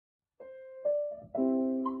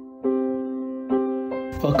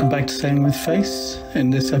Welcome back to Sailing with Face. In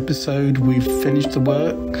this episode we've finished the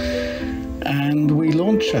work and we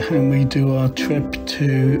launch and we do our trip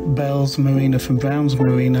to Bell's Marina from Brown's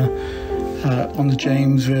Marina on the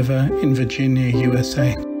James River in Virginia,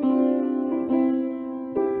 USA.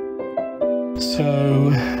 So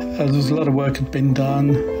there's a lot of work had been done.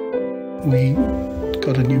 We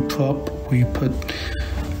got a new prop, we put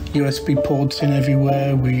USB ports in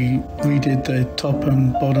everywhere, we redid the top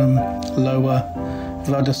and bottom lower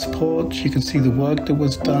rudder supports. You can see the work that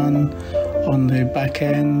was done on the back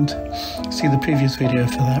end. See the previous video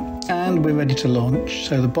for that. And we're ready to launch.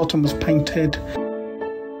 So the bottom was painted.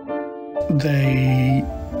 I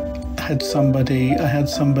had somebody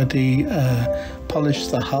polish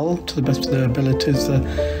the hull to the best of their abilities.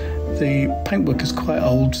 The paintwork is quite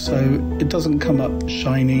old, so it doesn't come up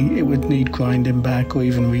shiny. It would need grinding back or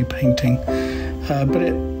even repainting, but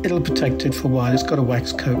it'll protect it for a while. It's got a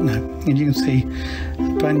wax coat now, and you can see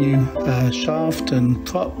a brand new shaft and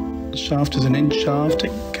prop. The shaft is an inch shaft.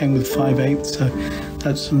 It came with 5/8, so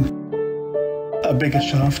that's a bigger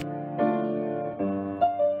shaft.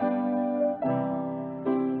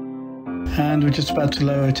 And we're just about to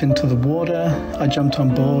lower it into the water. I jumped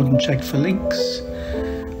on board and checked for leaks.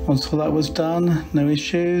 Once all that was done, no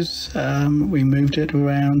issues, we moved it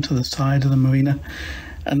around to the side of the marina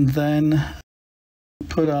and then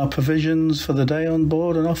put our provisions for the day on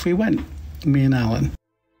board and off we went, me and Alan.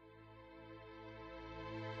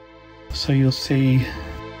 So you'll see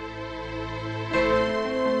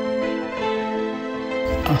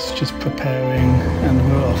us just preparing and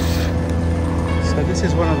we're off. So this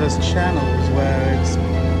is one of those channels where it's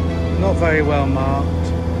not very well marked.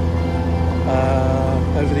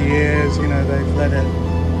 Over the years, you know, they've let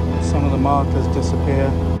some of the markers disappear.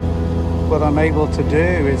 What I'm able to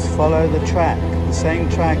do is follow the track, the same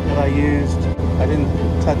track that I used. I didn't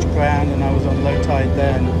touch ground and I was on low tide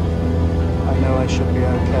then. I know I should be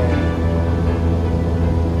okay.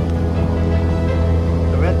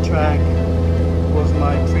 The red track was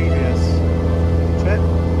my previous trip.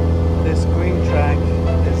 This green track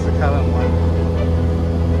is the current one.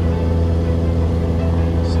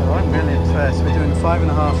 So I'm really impressed. We're doing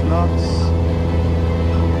 5.5 knots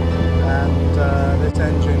and this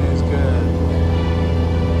engine is good.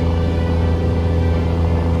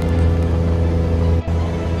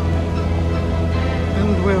 And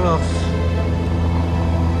we're off.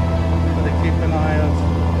 Gotta keep an eye on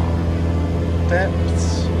depths,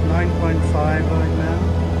 9.5 right now.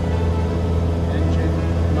 Engine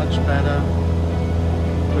much better.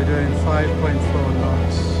 We're doing 5.4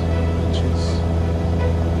 knots, which is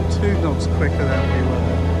 2 knots quicker than we were.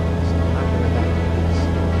 So I'm happy with that.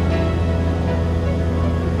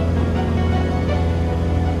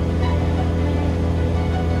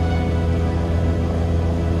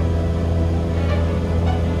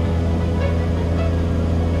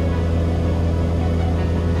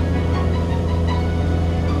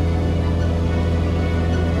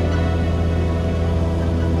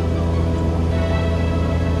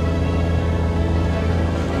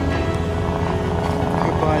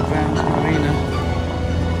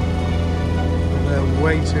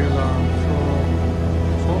 Way too long,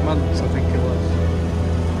 for 4 months I think it was.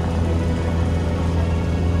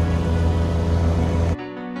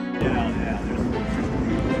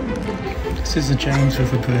 This is the James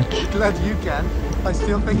River Bridge. I'm glad you can. I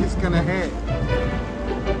still think it's going to hit.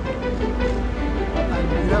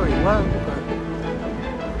 And you know it won't, but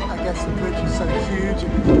I guess the bridge is so huge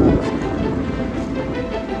it can.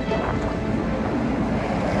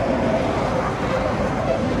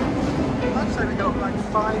 We got like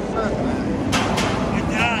 5 foot there. It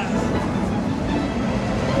does.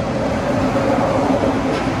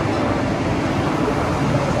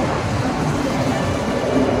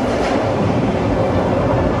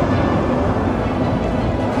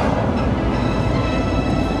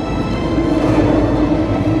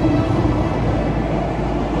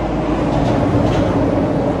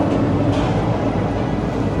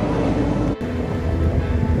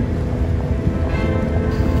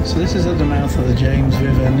 So this is at the mouth of the James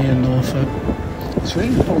River near Norfolk. It's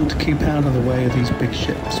really important to keep out of the way of these big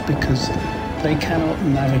ships because they cannot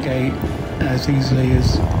navigate as easily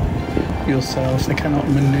as yourself. They cannot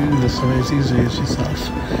maneuver so as easily as yourself.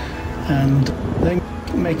 And they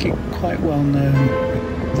make it quite well known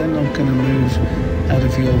they're not going to move out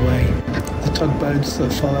of your way. The tugboats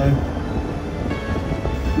that follow,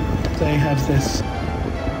 they have this.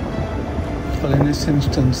 Well, in this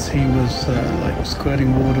instance, he was like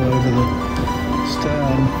squirting water over the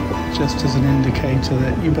stern, just as an indicator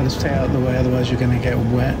that you better stay out of the way, otherwise you're going to get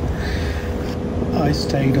wet. I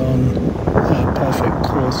stayed on a perfect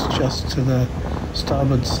course just to the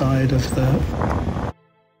starboard side of the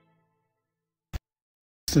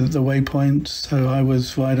waypoint, so I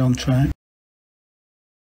was right on track.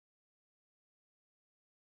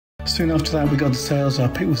 Soon after that we got the sails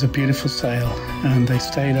up. It was a beautiful sail and they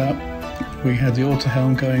stayed up. We had the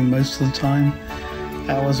autohelm going most of the time,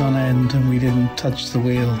 hours on end, and we didn't touch the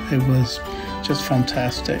wheel. It was just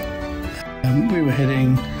fantastic. We were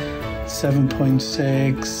hitting 7.6,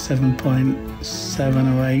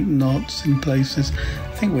 7.7 or 8 knots in places.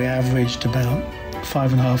 I think we averaged about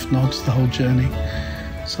 5.5 knots the whole journey.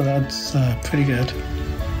 So that's pretty good.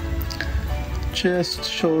 Just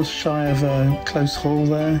short shy of a close haul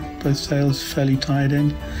there, both sails fairly tied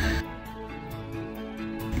in.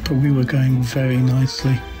 But we were going very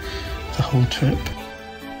nicely the whole trip.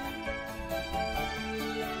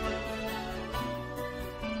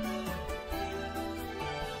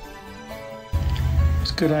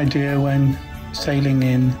 It's a good idea when sailing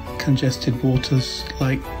in congested waters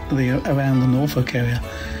like around the Norfolk area,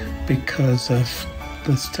 because there's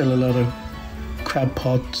still a lot of crab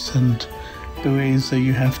pots and buoys that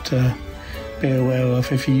you have to be aware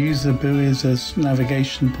of. If you use the buoys as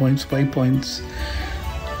navigation points, waypoints,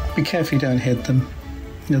 be careful you don't hit them.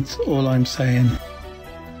 That's all I'm saying.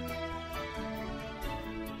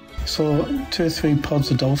 Saw 2 or 3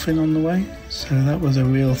 pods of dolphin on the way, so that was a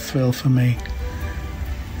real thrill for me.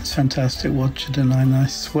 It's fantastic watching it, and I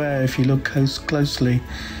swear if you look closely,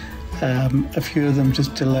 a few of them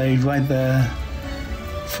just delayed right there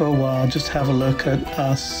for a while, just have a look at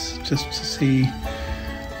us, just to see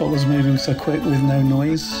what was moving so quick with no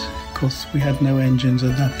noise. Of course, we had no engines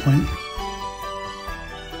at that point.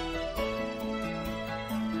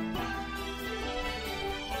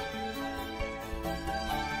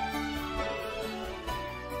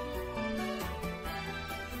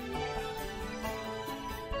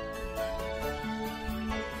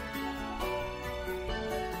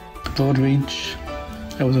 Broadreach,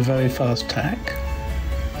 that was a very fast tack.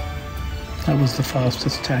 That was the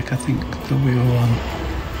fastest tack I think that we were on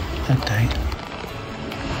that day.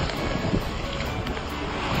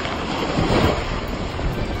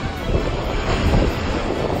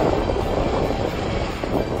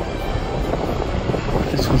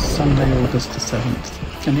 This was Sunday, August the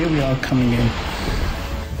 7th, and here we are coming in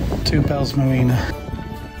to Bell Isle Marina,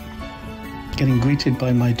 getting greeted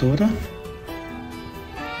by my daughter.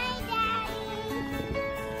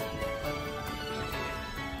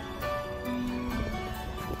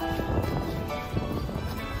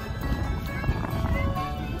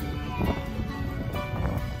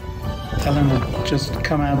 Alan had just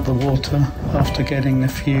come out of the water after getting a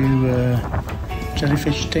few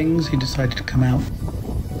jellyfish stings. He decided to come out.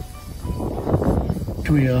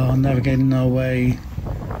 We are navigating our way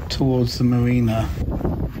towards the marina.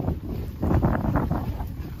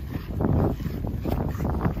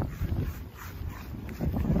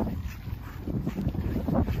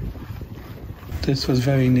 This was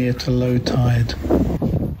very near to low tide.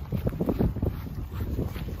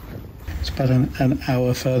 It's about an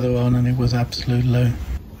hour further on and it was absolute low.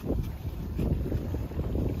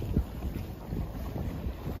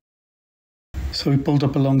 So we pulled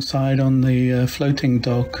up alongside on the floating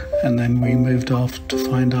dock, and then we moved off to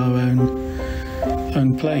find our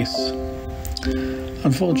own place.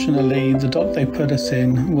 Unfortunately, the dock they put us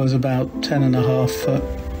in was about 10.5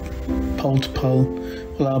 foot pole to pole.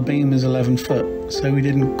 Well, our beam is 11 foot, so we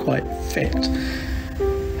didn't quite fit.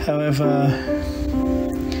 However,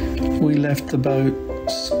 we left the boat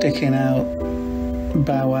sticking out,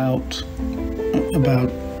 bow out, about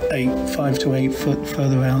 5 to 8 foot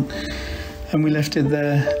further out. And we left it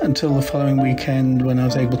there until the following weekend when I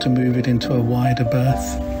was able to move it into a wider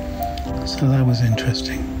berth. So that was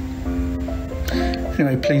interesting.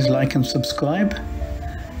 Anyway, please like and subscribe,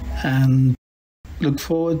 and look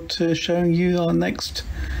forward to showing you our next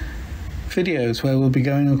videos where we'll be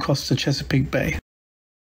going across the Chesapeake Bay.